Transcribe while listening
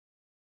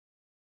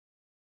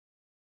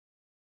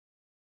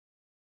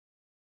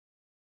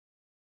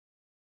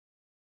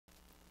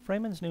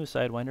Framon's new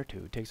Sidewinder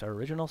 2 takes our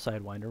original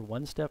Sidewinder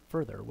one step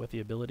further with the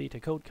ability to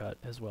code cut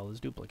as well as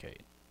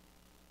duplicate.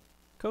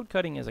 Code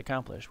cutting is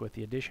accomplished with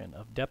the addition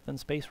of depth and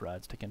space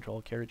rods to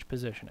control carriage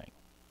positioning.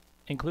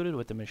 Included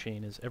with the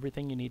machine is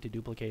everything you need to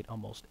duplicate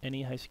almost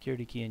any high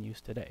security key in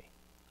use today.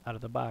 Out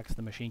of the box,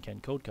 the machine can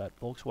code cut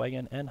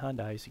Volkswagen and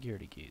Honda high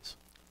security keys.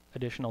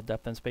 Additional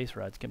depth and space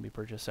rods can be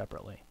purchased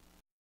separately.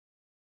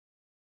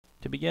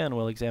 To begin,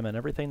 we'll examine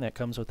everything that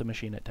comes with the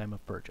machine at time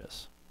of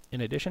purchase. In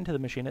addition to the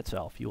machine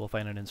itself, you will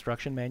find an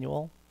instruction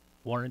manual,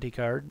 warranty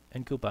card,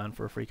 and coupon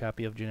for a free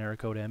copy of Generic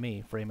Code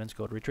ME, Framon's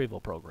code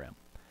retrieval program.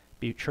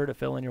 Be sure to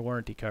fill in your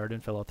warranty card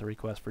and fill out the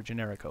request for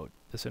generic code.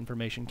 This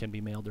information can be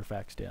mailed or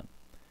faxed in.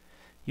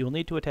 You will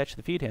need to attach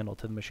the feed handle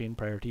to the machine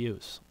prior to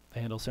use. The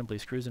handle simply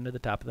screws into the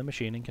top of the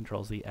machine and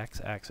controls the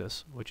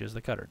x-axis, which is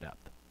the cutter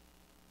depth.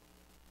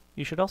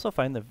 You should also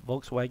find the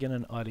Volkswagen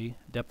and Audi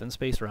depth and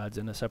space rods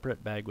in a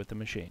separate bag with the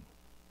machine.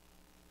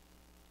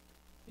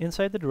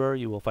 Inside the drawer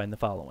you will find the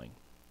following: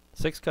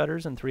 6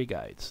 cutters and 3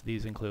 guides.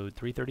 These include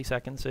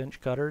 3/32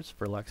 inch cutters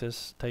for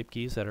Lexus type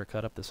keys that are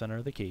cut up the center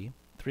of the key,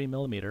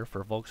 3mm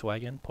for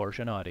Volkswagen, Porsche,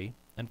 and Audi,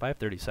 and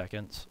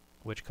 5/32,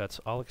 which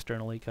cuts all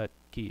externally cut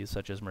keys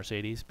such as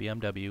Mercedes,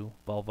 BMW,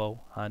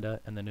 Volvo,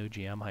 Honda, and the new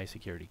GM high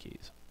security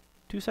keys.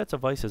 2 sets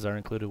of vices are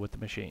included with the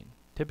machine.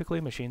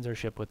 Typically, machines are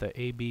shipped with the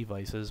AB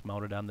vices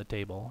mounted on the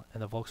table,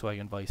 and the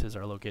Volkswagen vices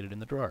are located in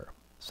the drawer.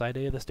 Side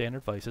A of the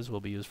standard vices will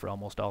be used for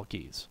almost all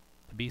keys.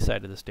 The B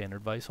side of the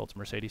standard vice holds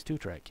Mercedes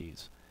 2-track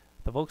keys.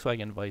 The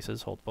Volkswagen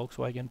vices hold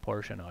Volkswagen,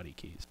 Porsche, and Audi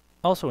keys.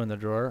 Also in the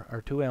drawer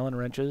are 2 Allen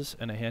wrenches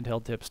and a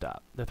handheld tip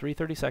stop. The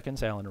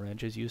 3/32 Allen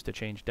wrench is used to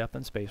change depth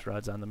and space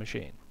rods on the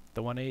machine.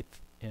 The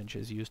 1/8 inch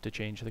is used to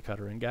change the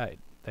cutter and guide.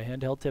 The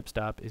handheld tip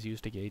stop is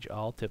used to gauge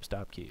all tip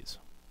stop keys.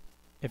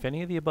 If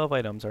any of the above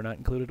items are not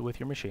included with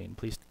your machine,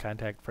 please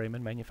contact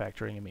Framon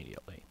Manufacturing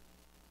immediately.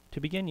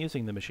 To begin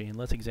using the machine,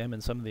 let's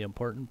examine some of the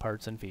important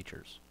parts and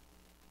features.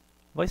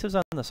 Vices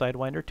on the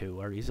Sidewinder 2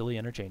 are easily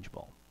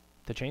interchangeable.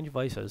 To change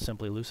vices,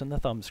 simply loosen the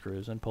thumb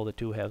screws and pull the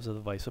 2 halves of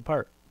the vice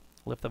apart.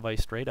 Lift the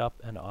vice straight up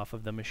and off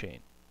of the machine.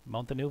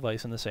 Mount the new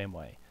vice in the same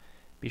way.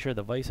 Be sure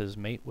the vices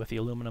mate with the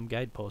aluminum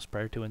guide post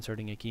prior to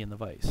inserting a key in the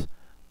vice.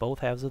 Both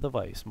halves of the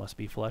vice must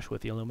be flush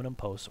with the aluminum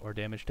posts or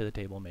damage to the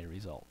table may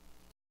result.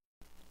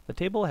 The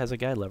table has a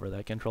guide lever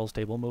that controls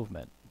table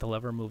movement. The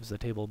lever moves the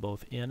table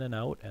both in and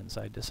out and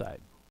side to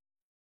side.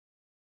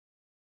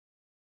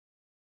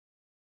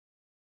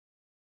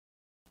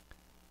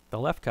 The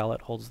left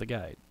collet holds the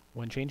guide.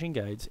 When changing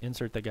guides,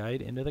 insert the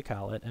guide into the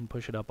collet and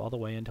push it up all the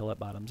way until it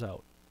bottoms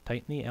out.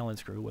 Tighten the Allen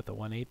screw with a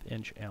 1/8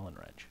 inch Allen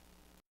wrench.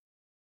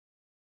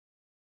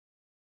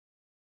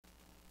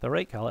 The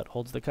right collet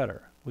holds the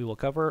cutter. We will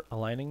cover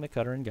aligning the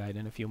cutter and guide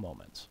in a few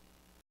moments.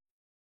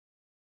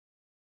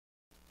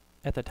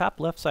 At the top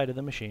left side of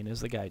the machine is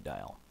the guide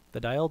dial.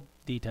 The dial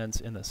detents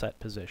in the set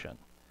position.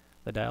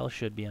 The dial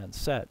should be on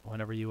set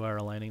whenever you are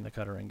aligning the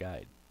cutter and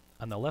guide.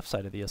 On the left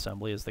side of the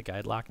assembly is the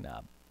guide lock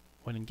knob.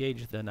 When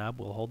engaged, the knob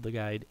will hold the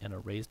guide in a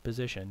raised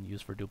position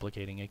used for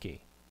duplicating a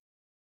key.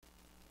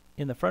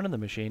 In the front of the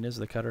machine is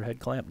the cutter head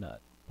clamp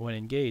nut. When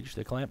engaged,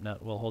 the clamp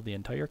nut will hold the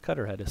entire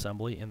cutter head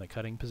assembly in the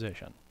cutting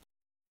position.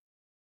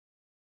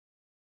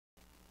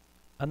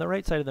 On the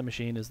right side of the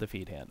machine is the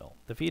feed handle.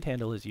 The feed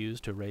handle is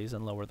used to raise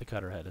and lower the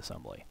cutter head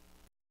assembly.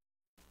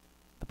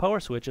 The power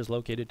switch is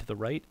located to the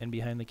right and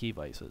behind the key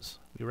vices.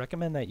 We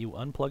recommend that you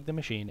unplug the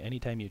machine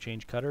anytime you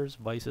change cutters,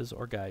 vices,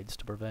 or guides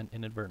to prevent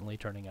inadvertently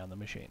turning on the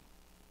machine.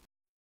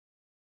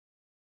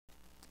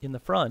 In the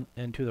front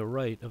and to the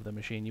right of the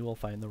machine you will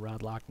find the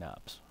rod lock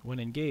knobs. When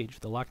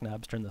engaged, the lock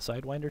knobs turn the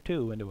Sidewinder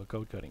 2 into a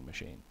code cutting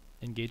machine.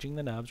 Engaging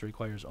the knobs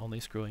requires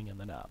only screwing in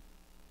the knob.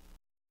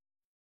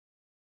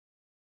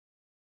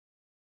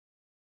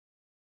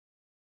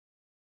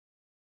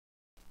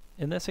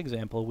 In this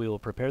example, we will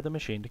prepare the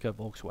machine to cut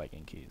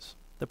Volkswagen keys.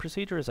 The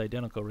procedure is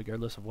identical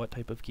regardless of what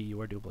type of key you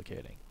are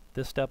duplicating.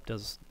 This step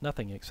does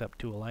nothing except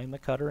to align the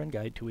cutter and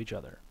guide to each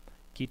other.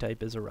 Key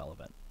type is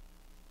irrelevant.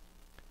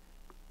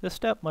 This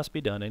step must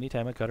be done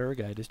anytime a cutter or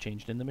guide is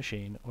changed in the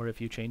machine, or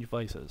if you change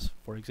vices,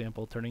 for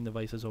example turning the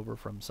vices over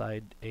from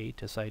side A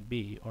to side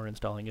B or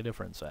installing a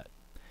different set.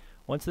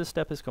 Once this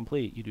step is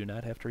complete, you do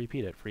not have to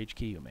repeat it for each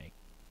key you make.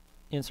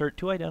 Insert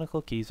 2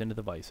 identical keys into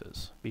the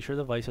vices. Be sure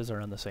the vices are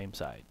on the same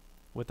side.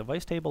 With the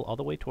vice table all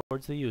the way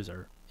towards the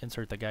user,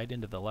 insert the guide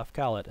into the left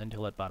collet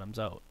until it bottoms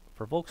out.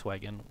 For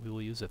Volkswagen, we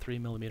will use a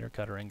 3mm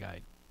cutter and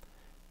guide.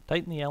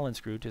 Tighten the Allen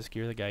screw to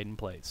secure the guide in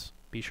place.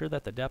 Be sure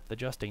that the depth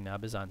adjusting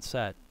knob is on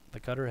set, the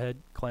cutter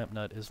head clamp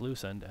nut is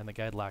loosened, and the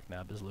guide lock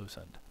knob is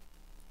loosened.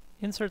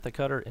 Insert the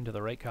cutter into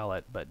the right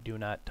collet, but do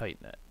not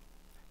tighten it.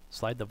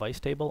 Slide the vice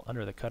table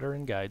under the cutter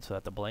and guide so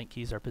that the blank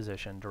keys are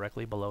positioned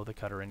directly below the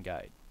cutter and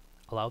guide.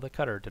 Allow the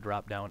cutter to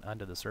drop down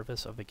onto the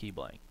surface of the key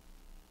blank.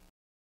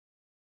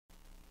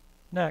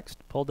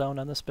 Next, pull down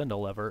on the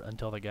spindle lever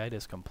until the guide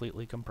is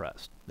completely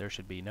compressed. There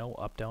should be no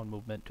up-down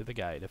movement to the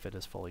guide if it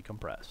is fully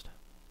compressed.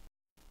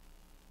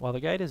 While the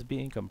guide is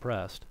being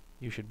compressed,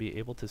 you should be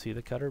able to see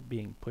the cutter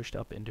being pushed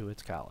up into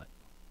its collet.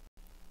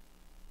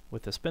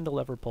 With the spindle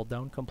lever pulled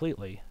down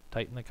completely,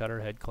 tighten the cutter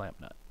head clamp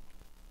nut.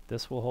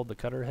 This will hold the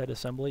cutter head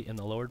assembly in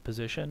the lowered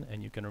position,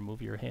 and you can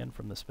remove your hand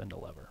from the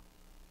spindle lever.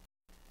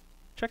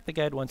 Check the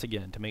guide once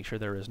again to make sure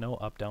there is no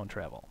up-down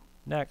travel.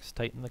 Next,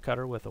 tighten the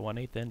cutter with a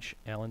 1/8 inch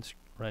Allen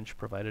wrench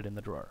provided in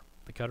the drawer.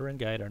 The cutter and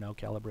guide are now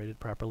calibrated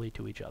properly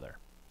to each other.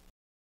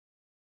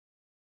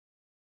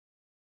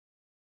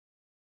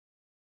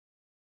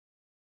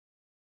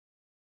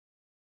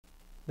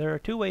 There are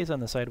two ways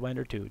on the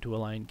Sidewinder 2 to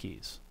align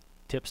keys: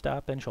 tip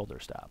stop and shoulder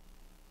stop.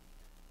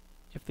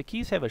 If the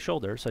keys have a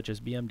shoulder, such as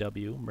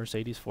BMW,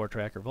 Mercedes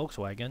 4-track, or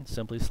Volkswagen,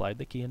 simply slide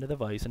the key into the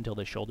vise until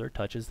the shoulder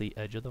touches the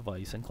edge of the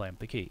vise and clamp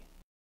the key.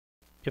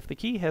 If the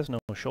key has no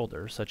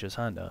shoulder, such as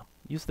Honda,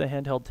 use the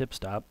handheld tip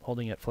stop,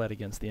 holding it flat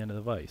against the end of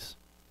the vise.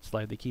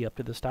 Slide the key up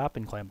to the stop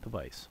and clamp the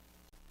vise.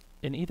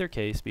 In either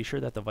case, be sure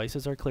that the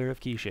vices are clear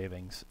of key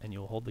shavings, and you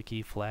will hold the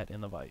key flat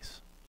in the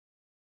vise.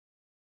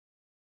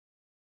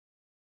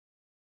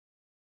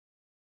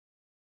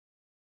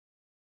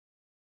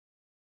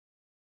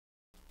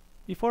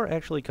 Before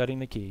actually cutting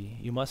the key,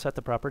 you must set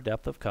the proper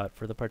depth of cut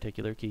for the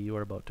particular key you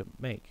are about to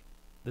make.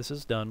 This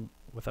is done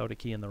without a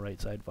key in the right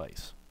side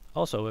vise.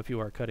 Also, if you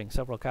are cutting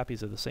several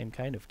copies of the same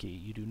kind of key,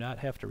 you do not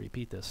have to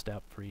repeat this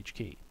step for each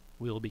key.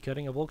 We will be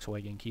cutting a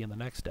Volkswagen key in the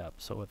next step,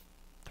 so a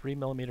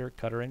 3mm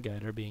cutter and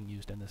guide are being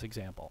used in this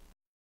example.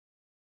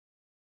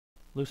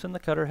 Loosen the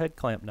cutter head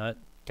clamp nut,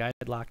 guide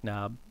lock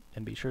knob,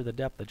 and be sure the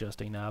depth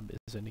adjusting knob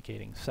is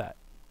indicating set.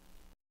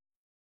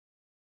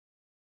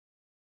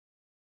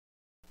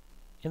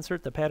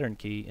 Insert the pattern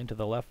key into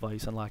the left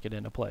vise and lock it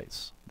into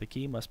place. The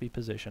key must be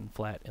positioned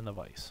flat in the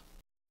vise.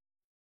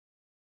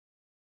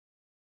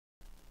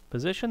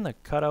 Position the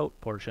cutout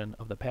portion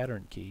of the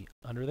pattern key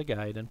under the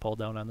guide and pull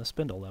down on the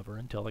spindle lever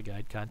until the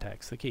guide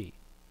contacts the key.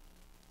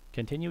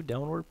 Continue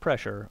downward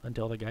pressure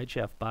until the guide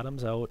shaft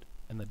bottoms out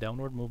and the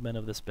downward movement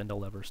of the spindle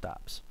lever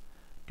stops.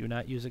 Do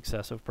not use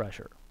excessive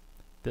pressure.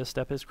 This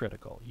step is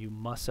critical. You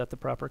must set the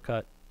proper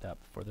cut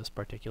depth for this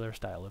particular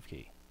style of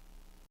key.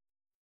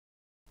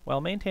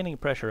 While maintaining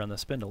pressure on the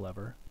spindle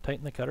lever,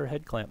 tighten the cutter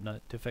head clamp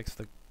nut to fix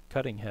the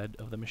cutting head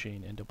of the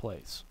machine into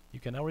place. You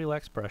can now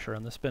relax pressure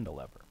on the spindle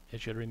lever. It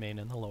should remain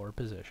in the lower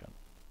position.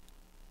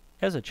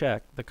 As a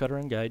check, the cutter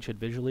and guide should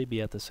visually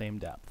be at the same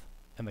depth,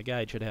 and the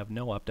guide should have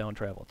no up-down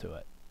travel to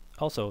it.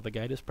 Also, the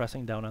guide is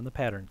pressing down on the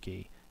pattern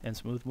key, and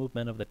smooth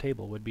movement of the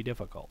table would be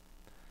difficult.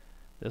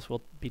 This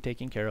will be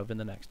taken care of in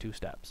the next two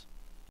steps.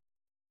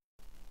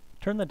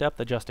 Turn the depth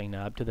adjusting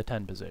knob to the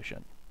 10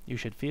 position. You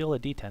should feel a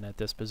detent at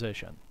this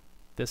position.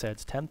 This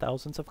adds 10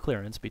 thousandths of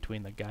clearance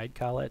between the guide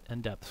collet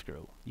and depth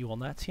screw. You will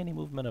not see any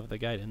movement of the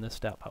guide in this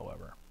step,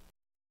 however.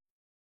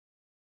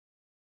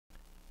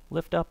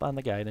 Lift up on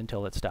the guide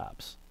until it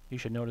stops. You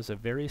should notice a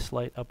very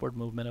slight upward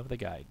movement of the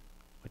guide,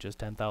 which is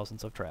 10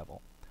 thousandths of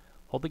travel.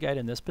 Hold the guide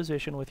in this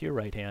position with your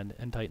right hand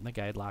and tighten the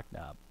guide lock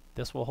knob.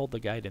 This will hold the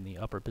guide in the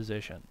upper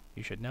position.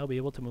 You should now be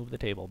able to move the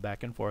table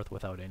back and forth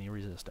without any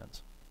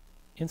resistance.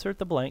 Insert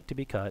the blank to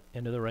be cut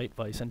into the right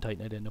vise and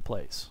tighten it into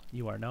place.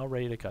 You are now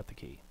ready to cut the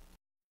key.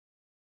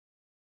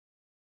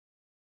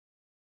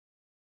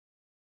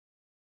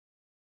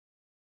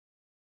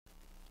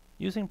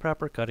 Using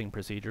proper cutting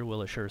procedure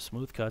will assure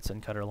smooth cuts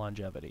and cutter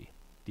longevity.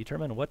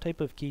 Determine what type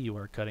of key you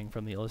are cutting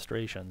from the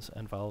illustrations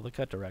and follow the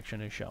cut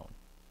direction as shown.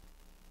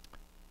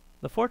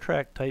 The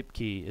 4-track type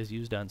key is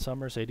used on some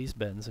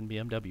Mercedes-Benz and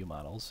BMW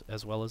models,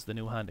 as well as the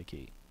new Honda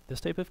key.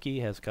 This type of key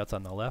has cuts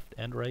on the left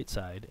and right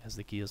side as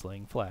the key is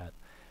laying flat,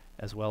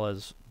 as well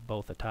as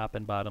both the top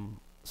and bottom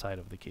side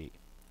of the key.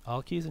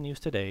 All keys in use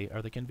today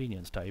are the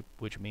convenience type,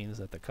 which means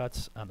that the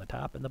cuts on the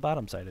top and the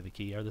bottom side of the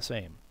key are the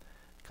same.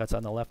 Cuts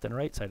on the left and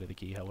right side of the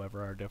key,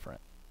 however, are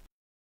different.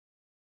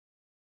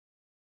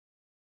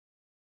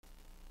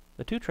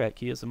 The 2-track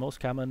key is the most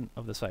common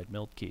of the side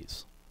milled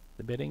keys.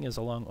 The bitting is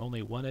along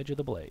only one edge of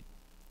the blade,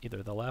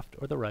 either the left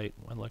or the right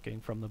when looking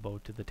from the bow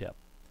to the tip.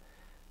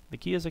 The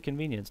key is a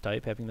convenience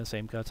type, having the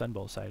same cuts on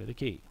both sides of the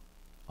key.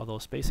 Although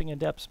spacing and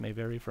depths may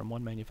vary from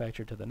one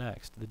manufacturer to the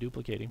next, the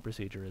duplicating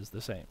procedure is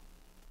the same.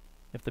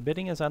 If the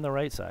bitting is on the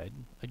right side,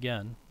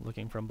 again,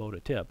 looking from bow to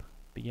tip,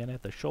 begin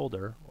at the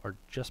shoulder or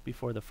just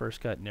before the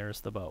first cut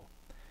nearest the bow.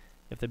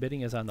 If the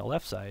bitting is on the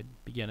left side,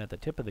 begin at the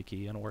tip of the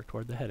key and work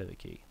toward the head of the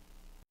key.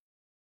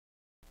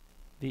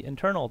 The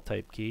internal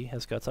type key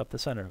has cuts up the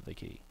center of the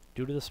key.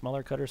 Due to the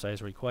smaller cutter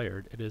size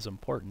required, it is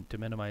important to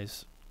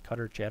minimize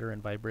cutter chatter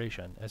and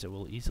vibration, as it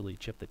will easily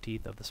chip the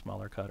teeth of the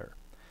smaller cutter.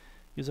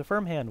 Use a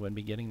firm hand when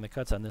beginning the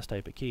cuts on this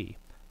type of key,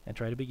 and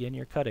try to begin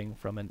your cutting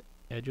from an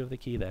edge of the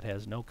key that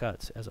has no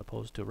cuts, as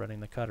opposed to running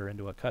the cutter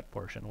into a cut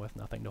portion with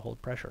nothing to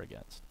hold pressure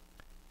against.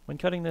 When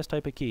cutting this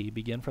type of key,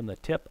 begin from the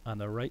tip on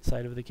the right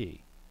side of the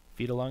key.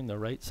 Feed along the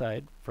right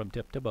side from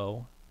tip to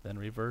bow, then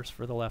reverse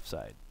for the left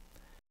side.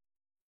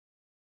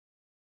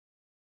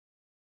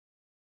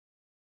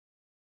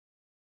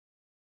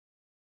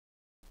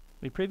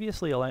 We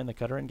previously aligned the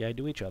cutter and guide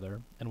to each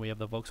other, and we have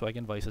the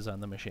Volkswagen vices on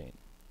the machine.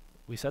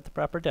 We set the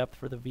proper depth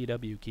for the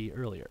VW key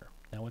earlier.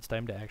 Now it's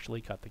time to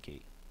actually cut the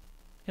key.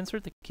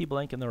 Insert the key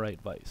blank in the right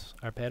vise.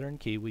 Our pattern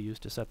key we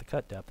used to set the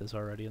cut depth is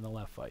already in the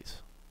left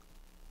vise.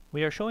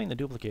 We are showing the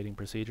duplicating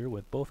procedure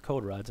with both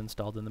code rods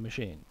installed in the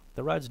machine.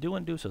 The rods do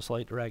induce a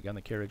slight drag on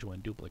the carriage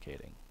when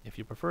duplicating. If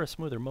you prefer a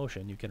smoother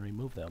motion, you can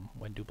remove them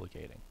when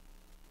duplicating.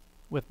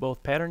 With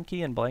both pattern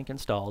key and blank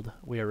installed,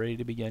 we are ready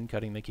to begin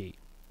cutting the key.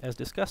 As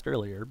discussed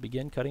earlier,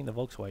 begin cutting the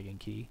Volkswagen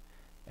key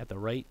at the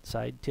right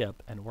side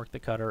tip and work the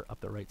cutter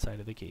up the right side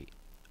of the key.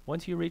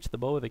 Once you reach the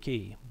bow of the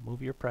key,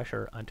 move your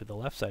pressure onto the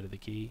left side of the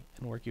key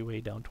and work your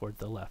way down towards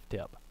the left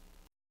tip.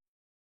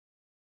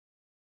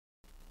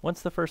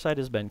 Once the first side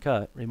has been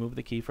cut, remove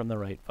the key from the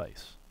right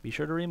vise. Be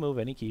sure to remove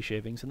any key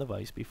shavings in the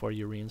vise before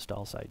you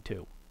reinstall side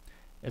 2.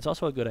 It's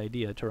also a good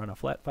idea to run a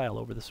flat file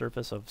over the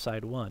surface of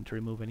side 1 to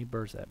remove any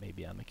burrs that may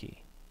be on the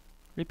key.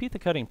 Repeat the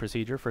cutting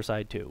procedure for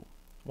side 2.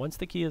 Once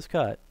the key is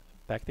cut,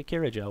 back the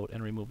carriage out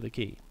and remove the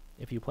key.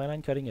 If you plan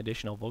on cutting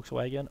additional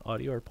Volkswagen,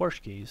 Audi, or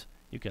Porsche keys,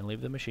 you can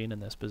leave the machine in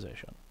this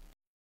position.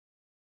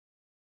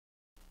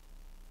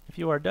 If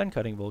you are done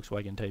cutting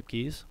Volkswagen type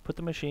keys, put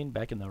the machine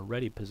back in the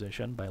ready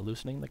position by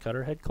loosening the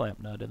cutter head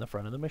clamp nut in the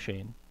front of the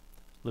machine,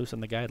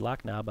 loosen the guide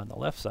lock knob on the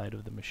left side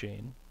of the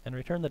machine, and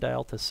return the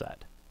dial to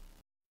set.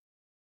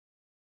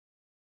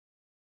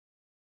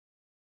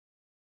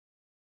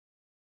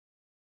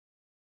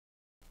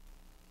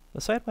 The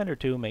Sidewinder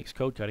 2 makes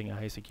code cutting a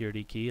high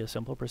security key a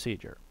simple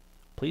procedure.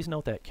 Please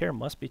note that care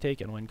must be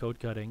taken when code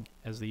cutting,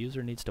 as the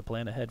user needs to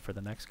plan ahead for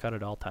the next cut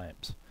at all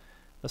times.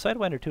 The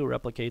Sidewinder 2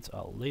 replicates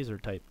a laser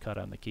type cut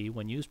on the key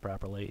when used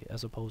properly,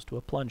 as opposed to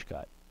a plunge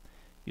cut.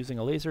 Using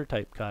a laser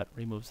type cut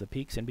removes the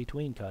peaks in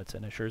between cuts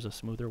and assures a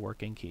smoother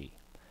working key.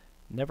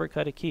 Never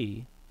cut a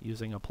key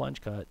using a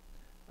plunge cut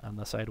on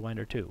the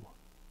Sidewinder 2.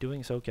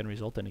 Doing so can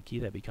result in a key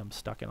that becomes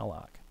stuck in a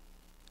lock.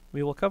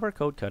 We will cover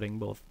code cutting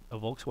both a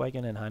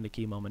Volkswagen and Honda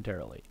key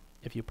momentarily.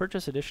 If you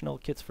purchase additional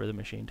kits for the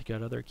machine to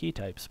cut other key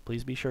types,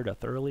 please be sure to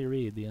thoroughly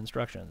read the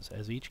instructions,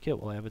 as each kit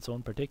will have its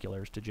own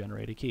particulars to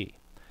generate a key.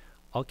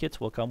 All kits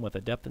will come with a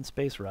depth and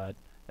space rod,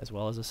 as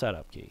well as a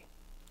setup key.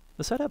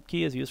 The setup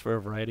key is used for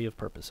a variety of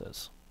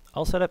purposes.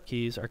 All setup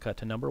keys are cut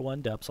to number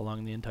 1 depths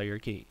along the entire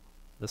key.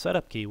 The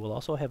setup key will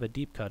also have a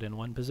deep cut in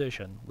one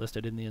position,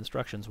 listed in the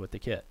instructions with the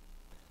kit.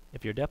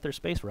 If your depth or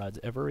space rods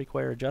ever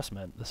require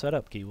adjustment, the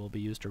setup key will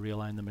be used to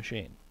realign the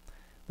machine.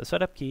 The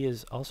setup key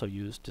is also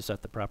used to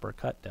set the proper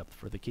cut depth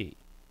for the key.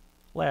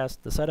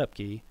 Last, the setup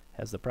key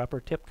has the proper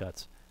tip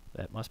cuts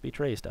that must be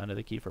traced onto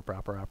the key for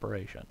proper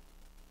operation.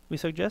 We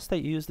suggest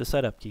that you use the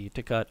setup key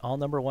to cut all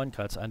number 1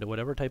 cuts onto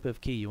whatever type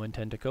of key you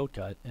intend to code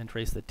cut and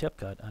trace the tip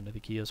cut onto the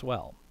key as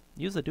well.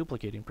 Use the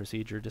duplicating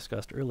procedure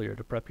discussed earlier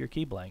to prep your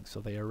key blanks so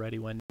they are ready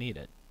when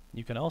needed.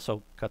 You can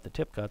also cut the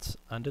tip cuts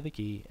onto the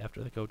key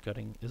after the code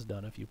cutting is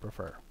done if you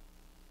prefer.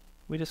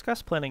 We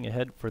discussed planning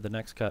ahead for the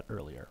next cut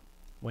earlier.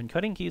 When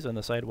cutting keys on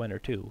the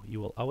Sidewinder 2,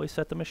 you will always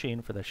set the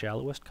machine for the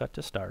shallowest cut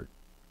to start,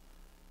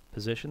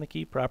 position the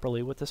key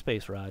properly with the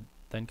space rod,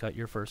 then cut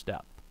your first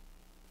depth.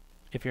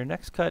 If your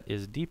next cut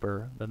is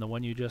deeper than the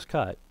one you just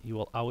cut, you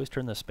will always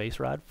turn the space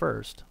rod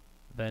first,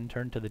 then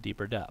turn to the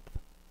deeper depth.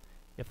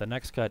 If the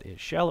next cut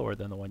is shallower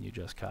than the one you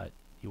just cut,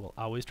 you will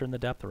always turn the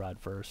depth rod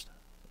first,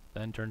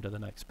 then turn to the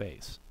next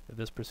space. If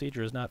this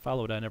procedure is not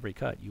followed on every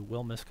cut, you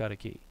will miscut a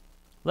key.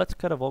 Let's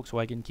cut a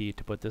Volkswagen key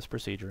to put this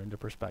procedure into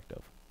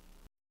perspective.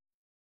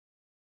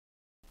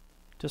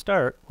 To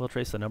start, we'll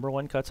trace the number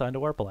 1 cuts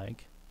onto our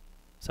blank,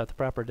 set the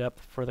proper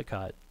depth for the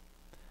cut,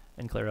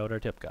 and clear out our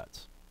tip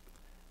cuts.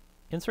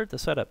 Insert the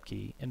setup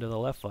key into the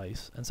left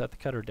vise and set the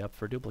cutter depth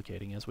for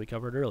duplicating as we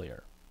covered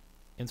earlier.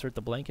 Insert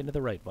the blank into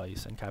the right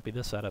vise and copy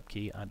the setup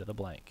key onto the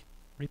blank.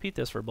 Repeat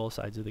this for both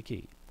sides of the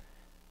key.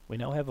 We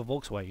now have a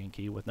Volkswagen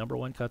key with number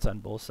 1 cuts on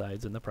both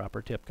sides and the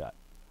proper tip cut.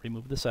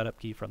 Remove the setup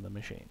key from the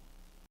machine.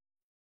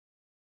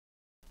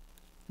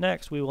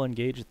 Next, we will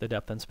engage the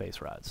depth and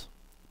space rods.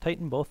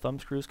 Tighten both thumb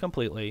screws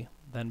completely,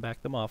 then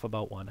back them off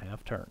about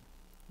 1/2 turn.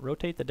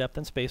 Rotate the depth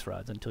and space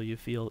rods until you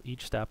feel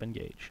each stop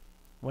engage.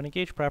 When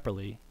engaged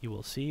properly, you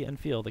will see and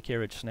feel the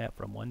carriage snap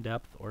from one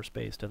depth or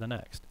space to the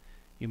next.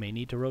 You may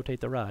need to rotate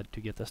the rod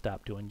to get the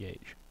stop to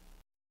engage.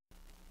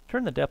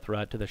 Turn the depth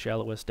rod to the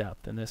shallowest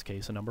depth, in this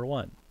case a number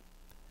 1.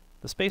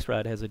 The space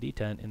rod has a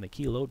detent in the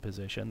key load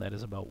position that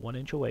is about 1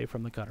 inch away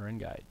from the cutter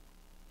and guide.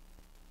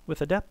 With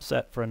the depth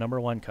set for a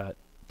number 1 cut,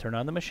 turn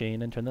on the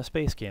machine and turn the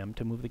space cam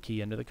to move the key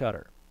into the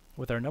cutter.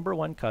 With our number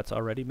 1 cuts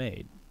already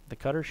made, the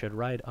cutter should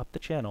ride up the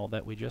channel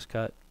that we just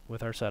cut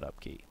with our setup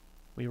key.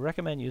 We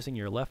recommend using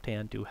your left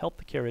hand to help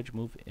the carriage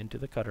move into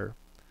the cutter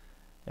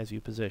as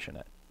you position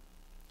it.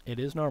 It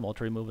is normal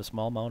to remove a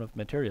small amount of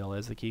material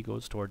as the key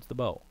goes towards the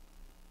bow.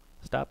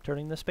 Stop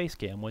turning the space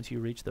cam once you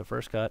reach the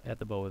first cut at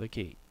the bow of the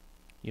key.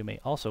 You may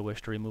also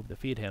wish to remove the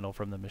feed handle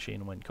from the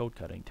machine when code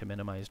cutting to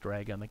minimize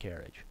drag on the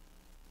carriage.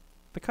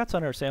 The cuts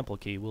on our sample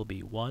key will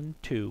be 1,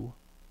 2,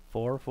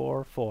 4,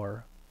 4,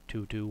 4,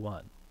 2, 2,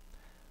 1.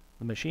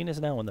 The machine is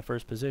now in the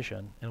first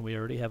position, and we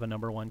already have a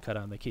number 1 cut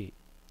on the key.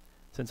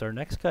 Since our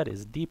next cut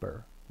is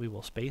deeper, we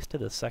will space to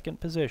the second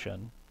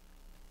position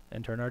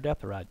and turn our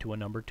depth rod to a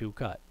number 2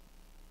 cut.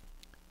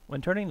 When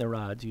turning the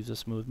rods, use a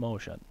smooth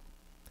motion.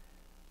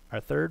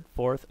 Our 3rd,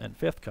 4th, and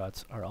 5th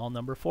cuts are all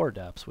number 4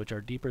 depths, which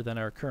are deeper than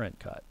our current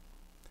cut.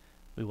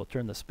 we will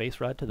turn the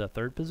space rod to the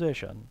 3rd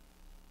position,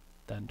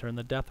 then turn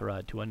the depth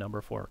rod to a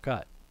number 4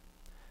 cut.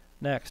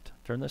 Next,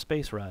 turn the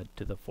space rod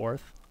to the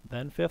 4th,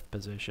 then 5th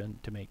position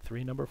to make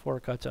 3 number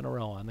 4 cuts in a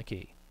row on the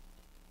key.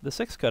 The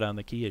 6th cut on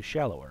the key is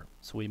shallower,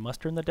 so we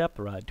must turn the depth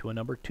rod to a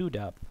number 2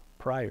 depth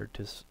prior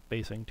to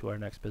spacing to our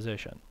next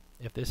position.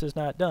 If this is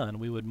not done,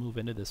 we would move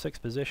into the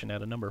 6th position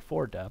at a number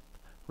 4 depth,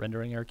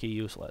 rendering our key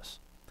useless.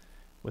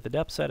 With the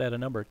depth set at a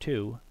number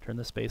 2, turn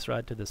the space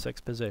rod to the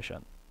 6th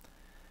position.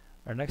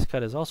 Our next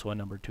cut is also a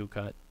number 2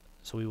 cut,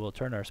 so we will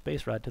turn our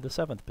space rod to the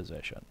 7th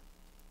position.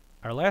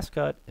 Our last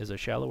cut is a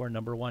shallower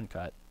number 1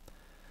 cut,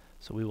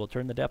 so we will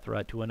turn the depth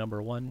rod to a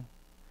number 1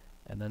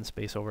 and then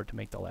space over to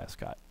make the last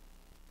cut.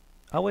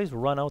 Always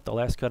run out the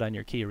last cut on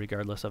your key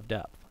regardless of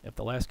depth. If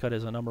the last cut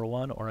is a number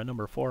 1 or a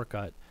number 4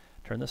 cut,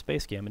 turn the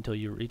space cam until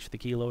you reach the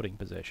key loading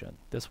position.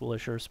 This will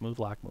assure smooth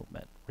lock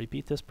movement.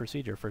 Repeat this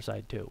procedure for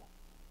side 2.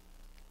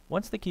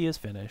 Once the key is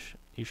finished,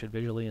 you should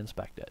visually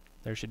inspect it.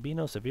 There should be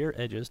no severe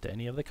edges to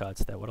any of the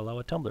cuts that would allow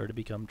a tumbler to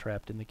become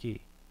trapped in the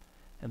key,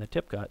 and the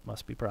tip cut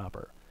must be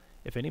proper.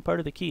 If any part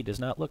of the key does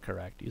not look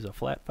correct, use a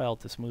flat file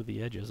to smooth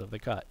the edges of the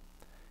cut.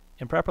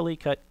 Improperly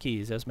cut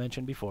keys, as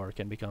mentioned before,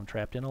 can become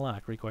trapped in a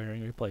lock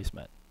requiring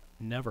replacement.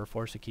 Never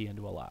force a key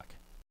into a lock.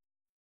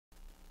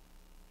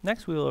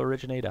 Next, we will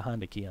originate a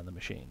Honda key on the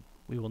machine.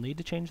 We will need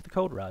to change the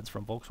code rods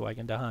from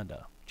Volkswagen to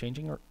Honda.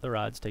 Changing the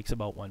rods takes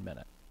about 1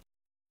 minute.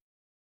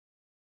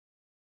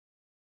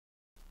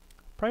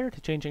 Prior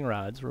to changing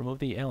rods, remove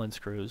the Allen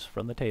screws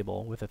from the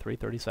table with a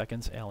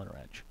 3/32 Allen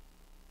wrench.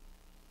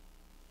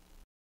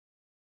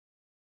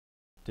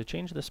 To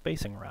change the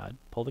spacing rod,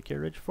 pull the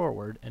carriage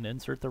forward and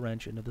insert the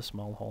wrench into the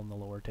small hole in the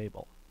lower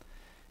table.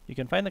 You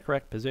can find the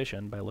correct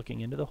position by looking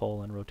into the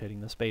hole and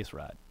rotating the space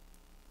rod.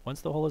 Once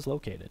the hole is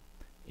located,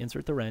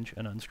 insert the wrench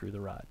and unscrew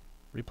the rod.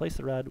 Replace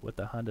the rod with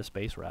the Honda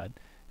space rod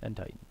and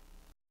tighten.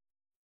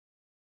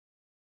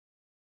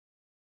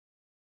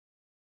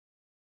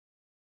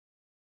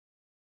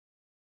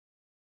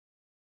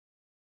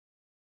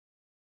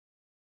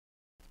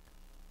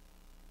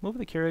 Move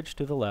the carriage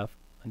to the left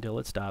until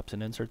it stops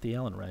and insert the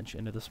Allen wrench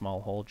into the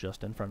small hole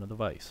just in front of the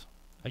vise.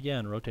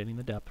 Again, rotating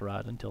the depth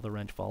rod until the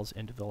wrench falls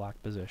into the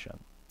locked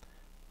position.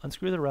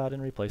 Unscrew the rod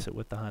and replace it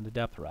with the Honda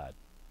depth rod.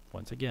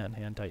 Once again,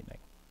 hand tightening.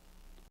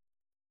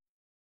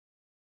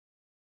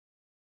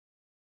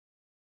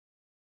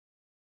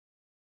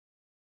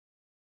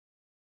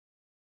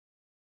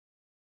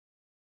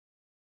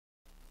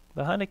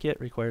 The Honda kit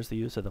requires the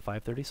use of the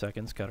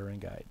 5/32 cutter and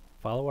guide.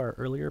 Follow our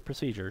earlier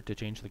procedure to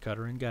change the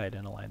cutter and guide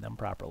and align them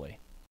properly.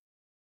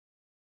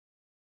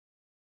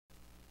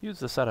 Use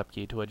the setup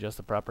key to adjust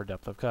the proper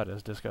depth of cut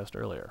as discussed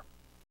earlier.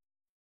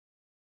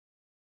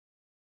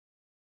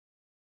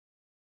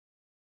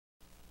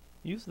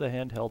 Use the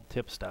handheld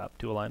tip stop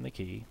to align the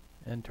key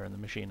and turn the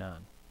machine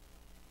on.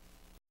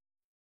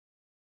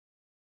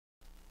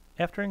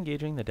 After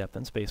engaging the depth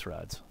and space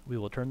rods, we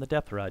will turn the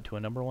depth rod to a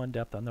number 1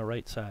 depth on the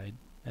right side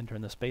and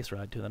turn the space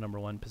rod to the number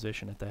 1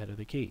 position at the head of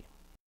the key.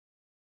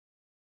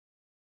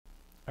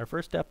 Our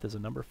first depth is a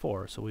number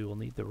 4, so we will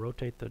need to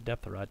rotate the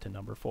depth rod to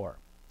number 4.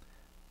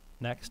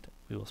 Next,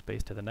 we will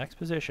space to the next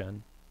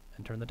position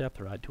and turn the depth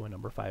rod to a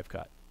number 5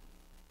 cut.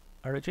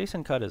 Our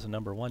adjacent cut is a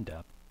number 1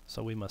 depth,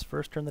 so we must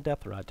first turn the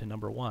depth rod to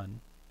number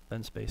 1,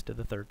 then space to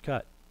the 3rd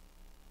cut.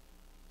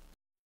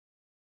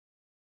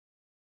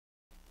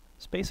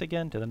 Space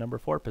again to the number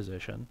 4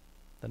 position.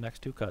 The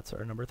next 2 cuts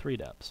are number 3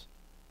 depths.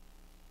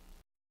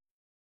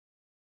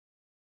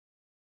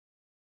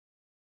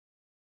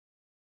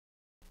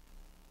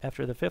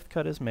 After the 5th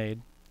cut is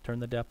made, turn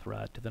the depth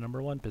rod to the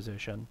number 1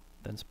 position,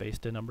 then space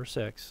to number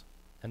 6,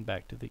 and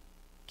back to the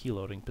key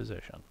loading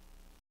position.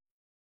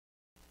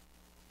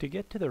 To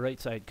get to the right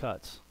side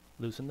cuts,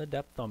 loosen the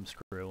depth thumb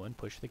screw and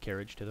push the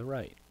carriage to the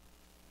right.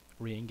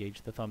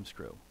 Re-engage the thumb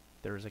screw.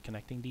 There is a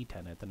connecting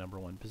detent at the number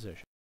 1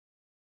 position.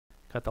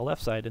 Cut the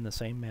left side in the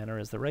same manner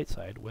as the right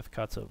side with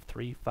cuts of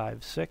 3,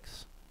 5,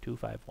 6, 2,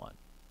 5, 1.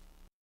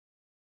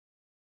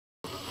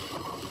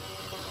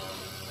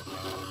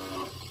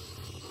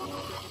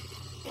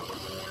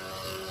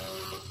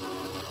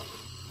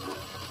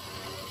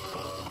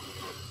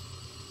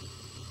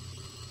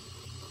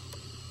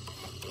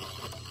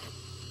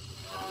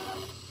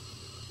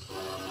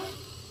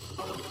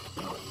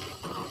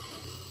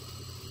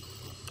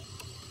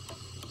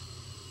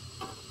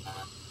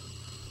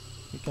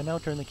 You can now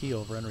turn the key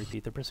over and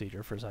repeat the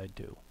procedure for side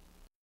 2.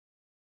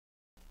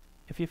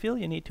 If you feel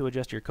you need to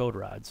adjust your code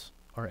rods,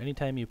 or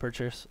anytime you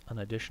purchase an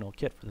additional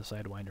kit for the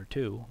Sidewinder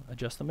 2,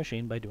 adjust the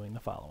machine by doing the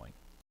following.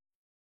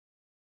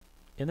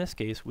 In this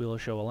case, we will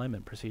show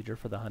alignment procedure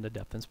for the Honda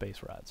depth and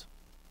space rods.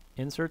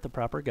 Insert the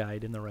proper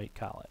guide in the right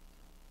collet.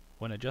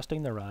 When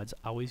adjusting the rods,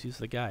 always use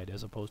the guide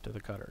as opposed to the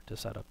cutter to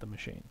set up the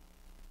machine.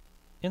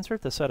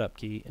 Insert the setup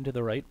key into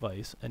the right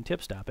vise and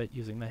tip stop it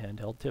using the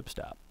handheld tip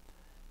stop.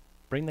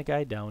 Bring the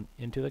guide down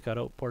into the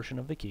cutout portion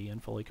of the key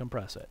and fully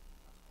compress it.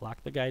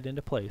 Lock the guide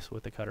into place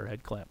with the cutter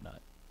head clamp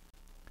nut.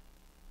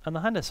 On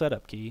the Honda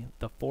setup key,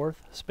 the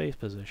 4th space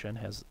position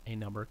has a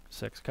number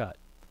 6 cut.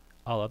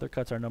 All other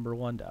cuts are number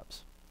 1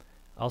 depths.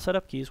 All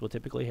setup keys will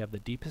typically have the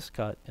deepest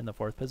cut in the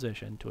 4th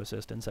position to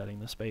assist in setting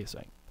the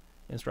spacing.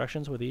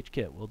 Instructions with each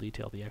kit will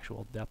detail the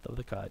actual depth of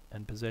the cut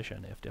and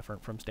position if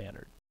different from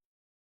standard.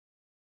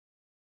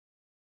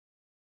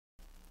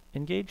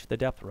 Engage the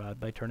depth rod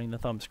by turning the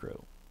thumb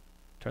screw.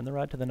 Turn the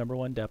rod to the number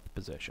 1 depth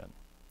position.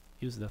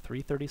 Use the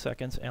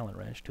 3/32 Allen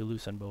wrench to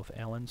loosen both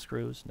Allen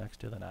screws next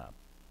to the knob.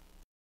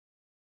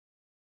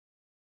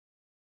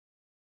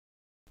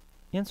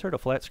 Insert a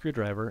flat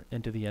screwdriver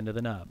into the end of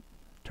the knob.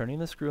 Turning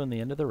the screw in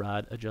the end of the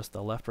rod adjusts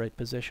the left-right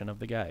position of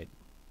the guide.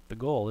 The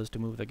goal is to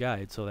move the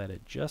guide so that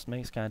it just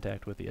makes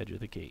contact with the edge of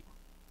the key.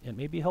 It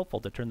may be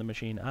helpful to turn the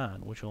machine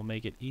on, which will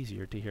make it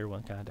easier to hear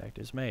when contact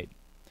is made.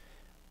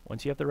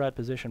 Once you have the rod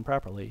positioned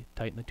properly,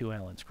 tighten the 2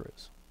 Allen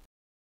screws.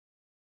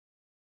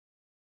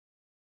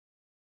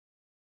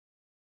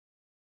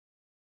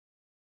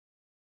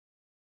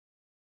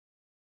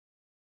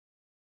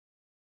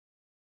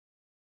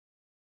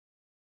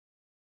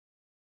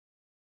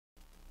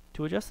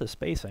 To adjust the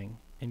spacing,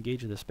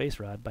 engage the space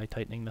rod by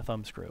tightening the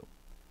thumb screw.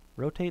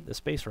 Rotate the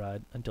space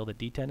rod until the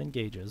D10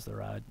 engages the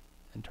rod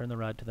and turn the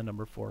rod to the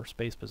number 4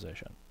 space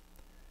position.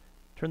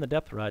 Turn the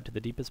depth rod to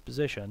the deepest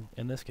position,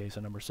 in this case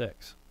a number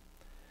 6.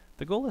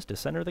 The goal is to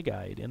center the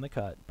guide in the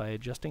cut by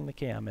adjusting the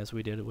cam as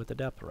we did with the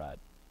depth rod.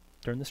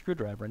 Turn the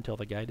screwdriver until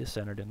the guide is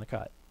centered in the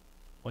cut.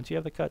 Once you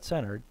have the cut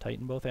centered,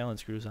 tighten both Allen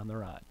screws on the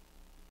rod.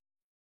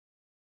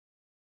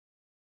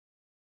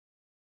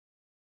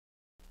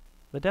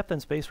 The depth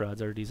and space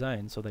rods are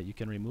designed so that you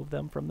can remove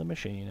them from the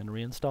machine and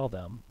reinstall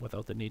them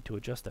without the need to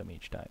adjust them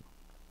each time.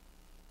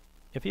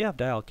 If you have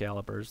dial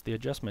calipers, the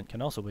adjustment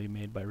can also be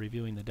made by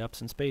reviewing the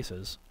depths and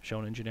spaces,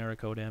 shown in generic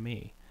code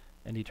ME,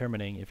 and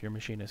determining if your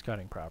machine is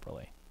cutting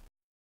properly.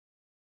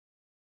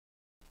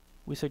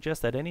 We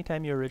suggest that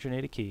anytime you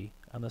originate a key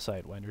on the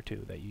Sidewinder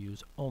 2 that you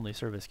use only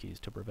service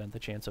keys to prevent the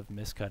chance of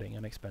miscutting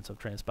an expensive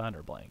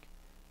transponder blank.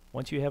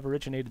 Once you have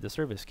originated the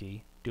service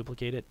key,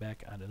 duplicate it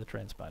back onto the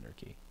transponder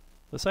key.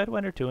 The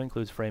Sidewinder 2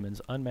 includes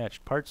Framon's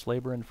unmatched parts,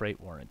 labor, and freight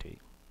warranty.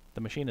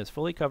 The machine is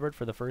fully covered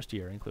for the first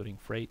year, including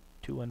freight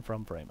to and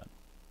from Framon.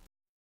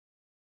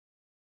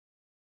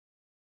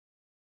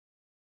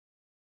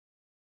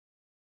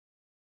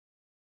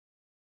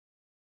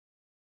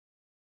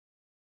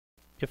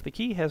 If the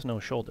key has no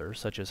shoulder,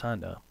 such as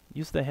Honda,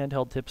 use the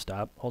handheld tip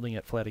stop, holding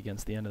it flat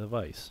against the end of the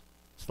vise.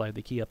 Slide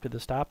the key up to the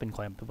stop and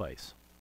clamp the vise.